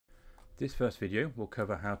This first video will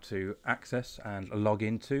cover how to access and log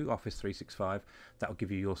into Office 365. That will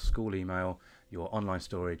give you your school email, your online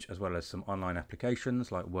storage, as well as some online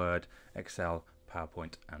applications like Word, Excel,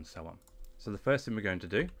 PowerPoint, and so on. So the first thing we're going to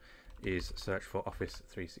do is search for Office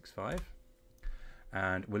 365.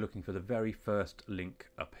 And we're looking for the very first link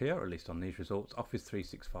up here, or at least on these results, Office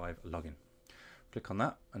 365 login. Click on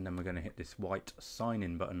that, and then we're going to hit this white sign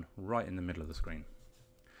in button right in the middle of the screen.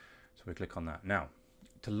 So we click on that. Now,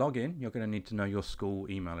 to log in, you're going to need to know your school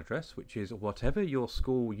email address, which is whatever your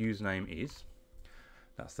school username is.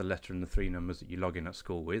 That's the letter and the 3 numbers that you log in at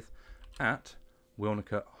school with, at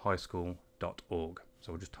wilnecotehighschool.org.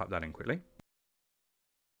 So we'll just type that in quickly.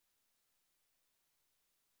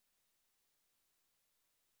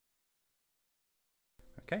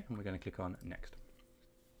 Okay, and we're going to click on next.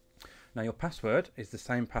 Now your password is the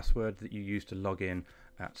same password that you use to log in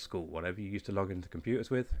at school. Whatever you use to log into computers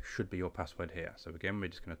with should be your password here. So again, we're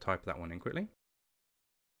just going to type that one in quickly.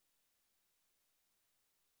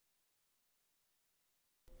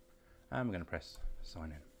 And we're going to press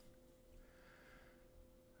sign in.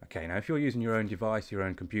 Okay, now if you're using your own device, your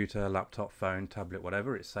own computer, laptop, phone, tablet,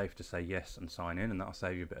 whatever, it's safe to say yes and sign in, and that'll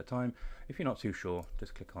save you a bit of time. If you're not too sure,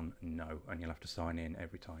 just click on no, and you'll have to sign in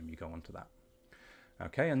every time you go onto that.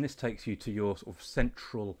 Okay, and this takes you to your sort of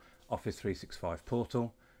central Office 365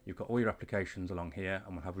 portal. You've got all your applications along here,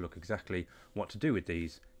 and we'll have a look exactly what to do with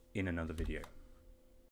these in another video.